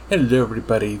Hello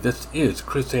everybody, this is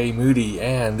Chris A. Moody,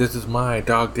 and this is my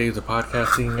Dog Days of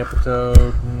Podcasting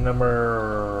episode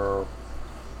number...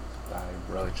 I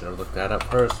really should have looked that up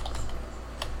first.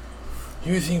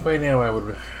 You would think by now I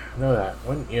would know that,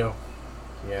 wouldn't you?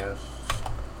 Yes.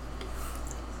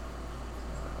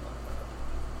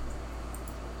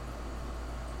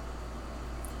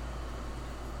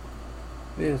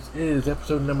 This is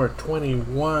episode number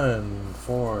 21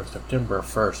 for September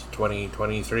 1st,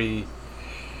 2023.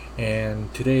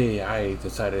 And today I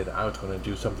decided I was going to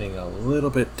do something a little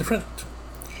bit different.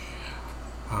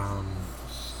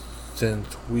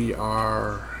 Since we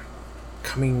are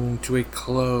coming to a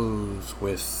close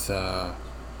with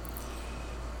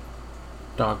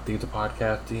Dog Days of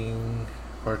Podcasting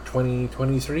for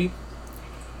 2023,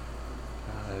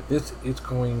 this is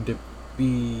going to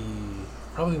be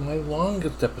probably my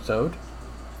longest episode.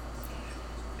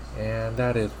 And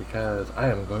that is because I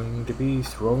am going to be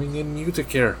throwing in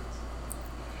music here.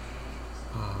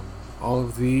 All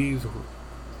of these,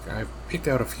 I've picked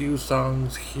out a few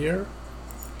songs here.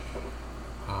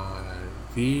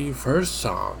 The first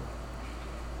song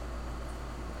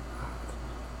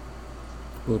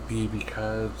will be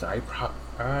because I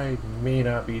may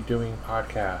not be doing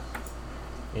podcasts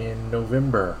in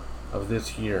November of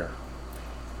this year,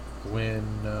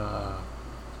 when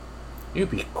it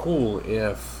would be cool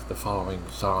if the following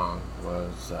song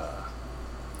was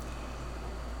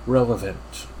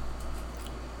relevant.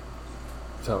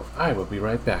 So I will be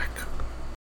right back.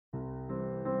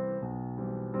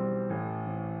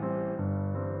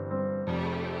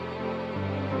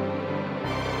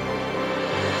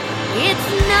 It's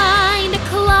 9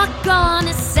 o'clock on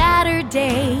a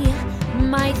Saturday.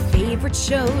 My favorite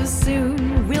show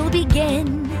soon will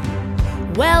begin.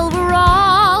 Well, we're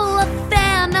all a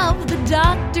fan of the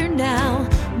Doctor now,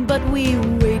 but we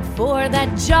wait for that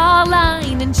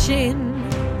jawline and chin.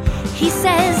 He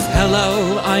says,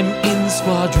 "Hello, I'm in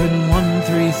Squadron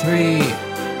 133.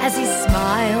 As he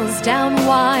smiles down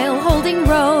while holding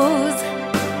Rose.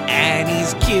 And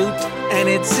he's cute, and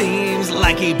it seems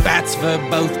like he bats for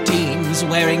both teams,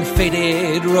 wearing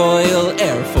fitted Royal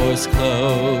Air Force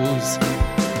clothes.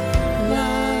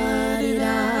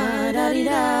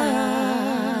 La-di-da-da-di-da.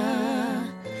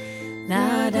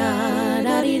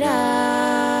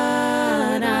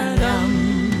 La-da-da-di-da-da-dum.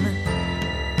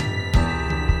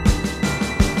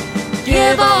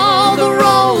 Give all the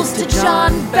roles to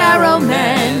John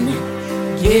Barrowman.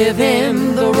 Give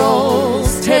him the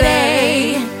roles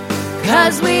today.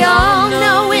 'Cause we all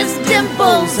know his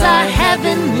dimples are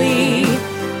heavenly.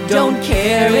 Don't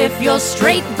care if you're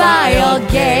straight, bi, or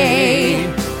gay.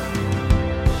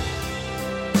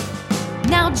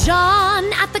 Now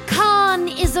John at the con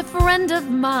is a friend of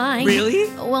mine. Really?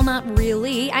 Well, not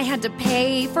really. I had to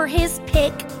pay for his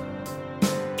pick.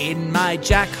 In my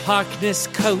Jack Harkness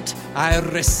coat, I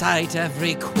recite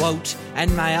every quote,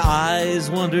 and my eyes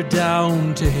wander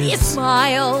down to his... You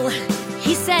smile.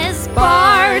 He says,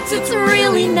 "Bart, it's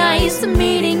really nice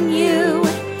meeting you."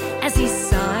 As he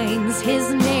signs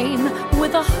his name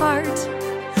with a heart.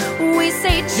 We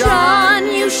say, "John,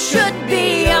 you should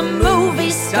be a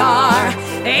movie star.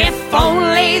 If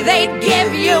only they'd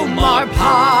give you more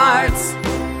parts."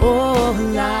 Oh,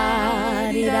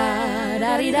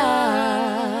 la-di-da-da-di-da.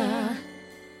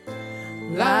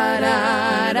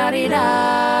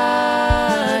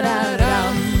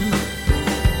 La-da-da-di-da-da-dum.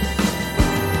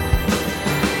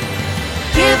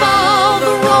 Give all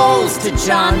the roles to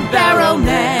John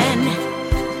Barrowman.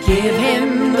 Give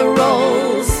him the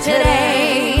roles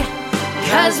today.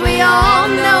 'Cause we all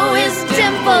know his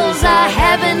dimples are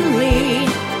heavenly.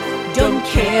 Don't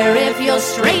care if you're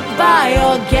straight, bi,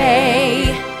 or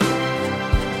gay.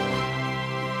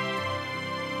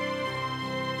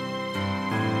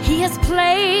 He has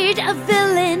played a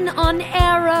villain on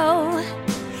Arrow.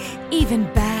 Even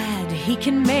bad, he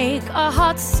can make a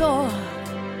heart sore.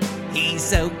 He's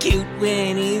so cute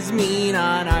when he's mean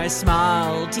on our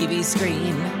small TV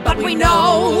screen, but we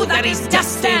know that he's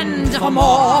destined for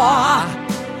more.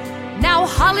 Now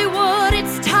Hollywood,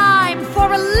 it's time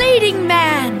for a leading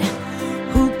man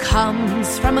who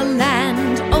comes from a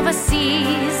land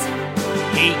overseas.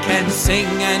 He can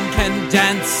sing and can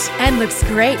dance and looks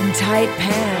great in tight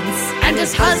pants, and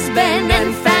his husband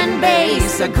and fan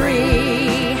base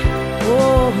agree.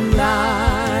 Oh,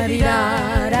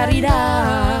 la-di-da-da-di-da.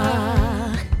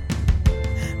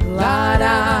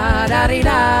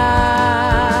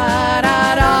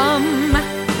 La-da-da-di-da-da-dum.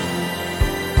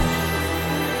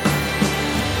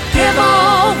 Give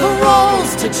all the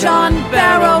roles to John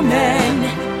Barrowman.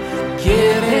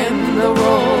 Give him the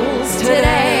roles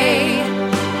today.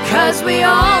 'Cause we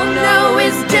all know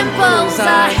his dimples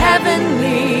are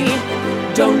heavenly.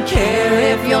 Don't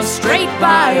care if you're straight,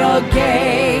 bi, or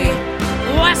gay.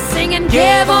 We're singing,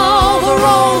 Give all the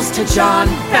roles to John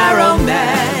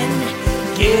Barrowman.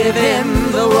 Give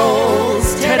him the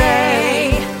roles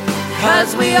today.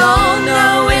 'Cause we all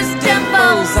know his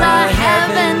dimples are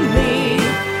heavenly.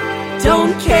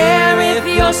 Don't care if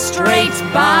you're straight,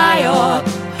 bi, or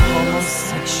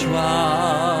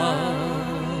homosexual.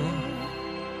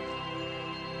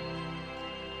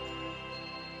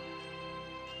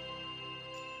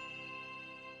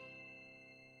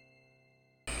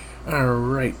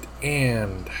 Alright,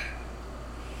 and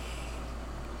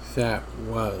that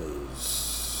was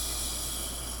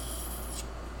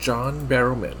John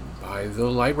Barrowman by the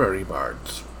Library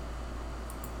Bards.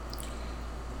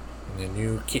 And the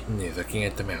new kitten is looking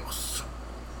at the mouse.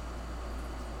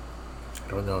 I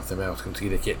don't know if the mouse can see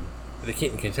the kitten, but the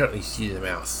kitten can certainly see the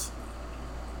mouse.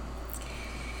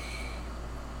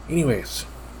 Anyways,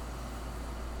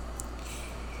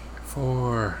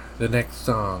 for the next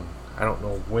song, I don't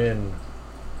know when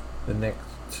the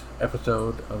next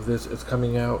episode of this is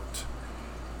coming out,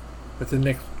 but the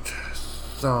next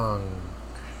song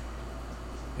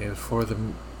is for the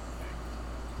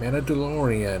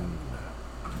Mandalorian,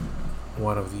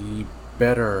 one of the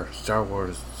better Star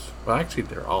Wars. Well, actually,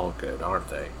 they're all good, aren't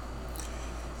they?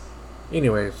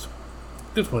 Anyways,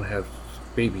 this one has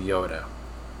Baby Yoda.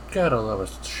 Gotta love a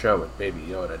show with Baby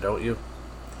Yoda, don't you?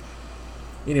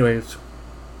 Anyways,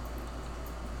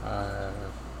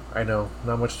 I know,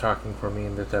 not much talking for me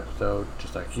in this episode,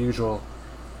 just like usual,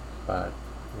 but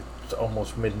it's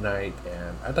almost midnight,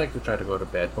 and I'd like to try to go to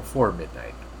bed before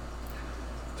midnight.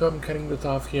 So I'm cutting this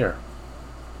off here,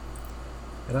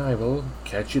 and I will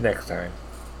catch you next time.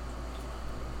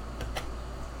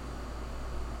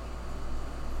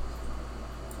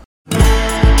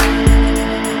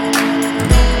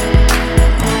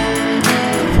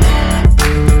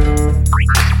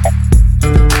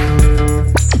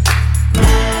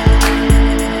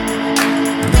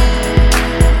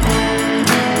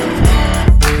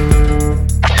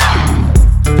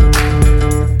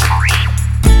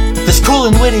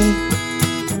 And witty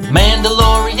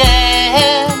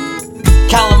Mandalorian,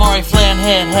 calamari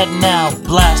flanhead heading out,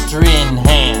 blaster in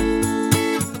hand,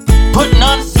 putting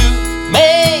on a suit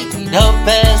made of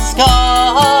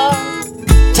Beskar,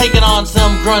 taking on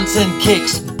some grunts and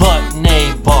kicks butt in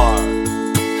a bar.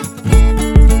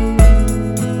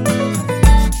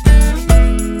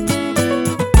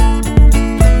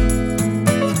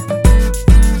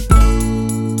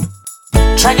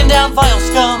 Tracking down vile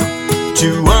scum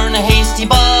to earn a hasty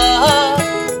buck.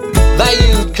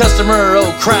 Valued customer,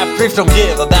 oh crap, grief, don't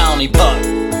give a bounty buck.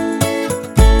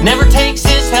 Never takes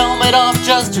his helmet off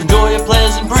just to enjoy a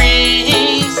pleasant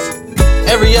breeze.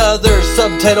 Every other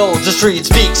subtitle just reads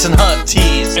Speaks and Hunt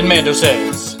Tees. And Mando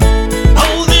says,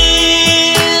 oh,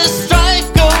 this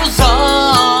strife goes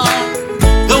on,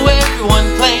 though everyone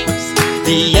claims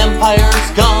the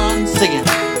Empire's gone. Singing,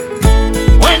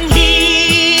 when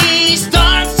he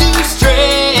starts to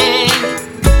stray,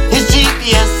 his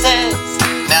GPS says,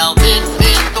 now this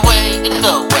is the way, it's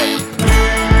the way.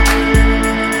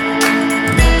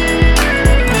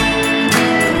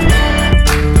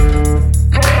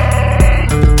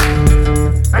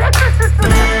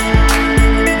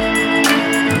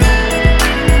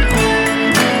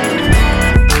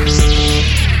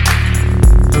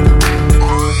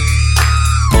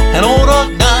 An old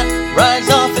oak nut rides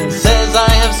off and says, I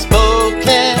have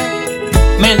spoken.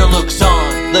 Mando looks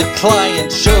on, the client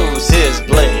shows his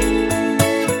blade.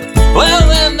 Well,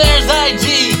 then there's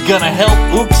IG, gonna help,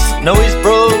 oops, no he's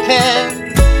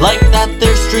broken. Like that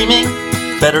they're streaming,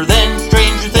 better than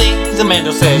Stranger Things. And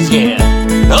Mando says, yeah.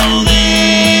 Oh,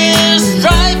 this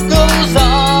strife goes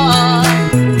on,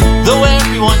 though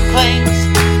everyone claims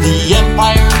the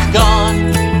Empire's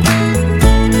gone.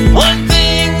 One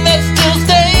thing that still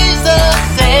stays the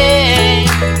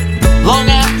same, long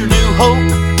after New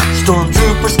Hope,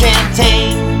 stormtroopers can't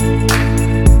tame.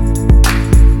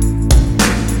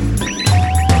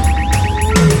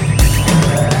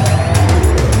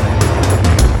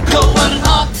 Going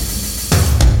hot,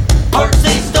 heart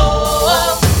say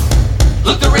stove.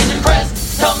 Look, the Raging Crest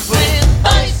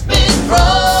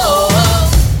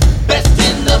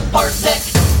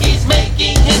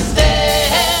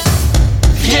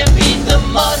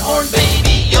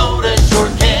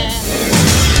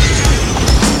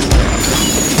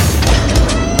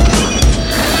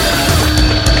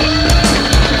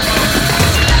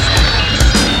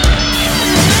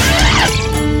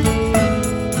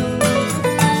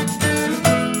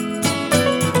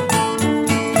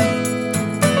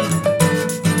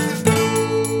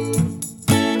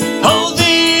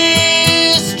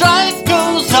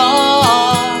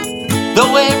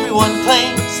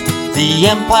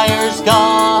empire's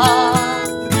gone.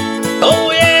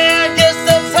 Oh yeah, I guess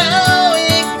that's how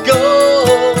it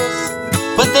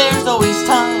goes. But there's always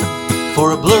time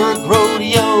for a blurred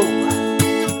rodeo.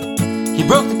 He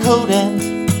broke the code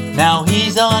and now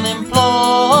he's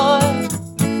unemployed.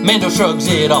 Mando shrugs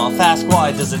it off, asks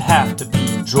why does it have to be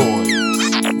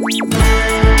droids?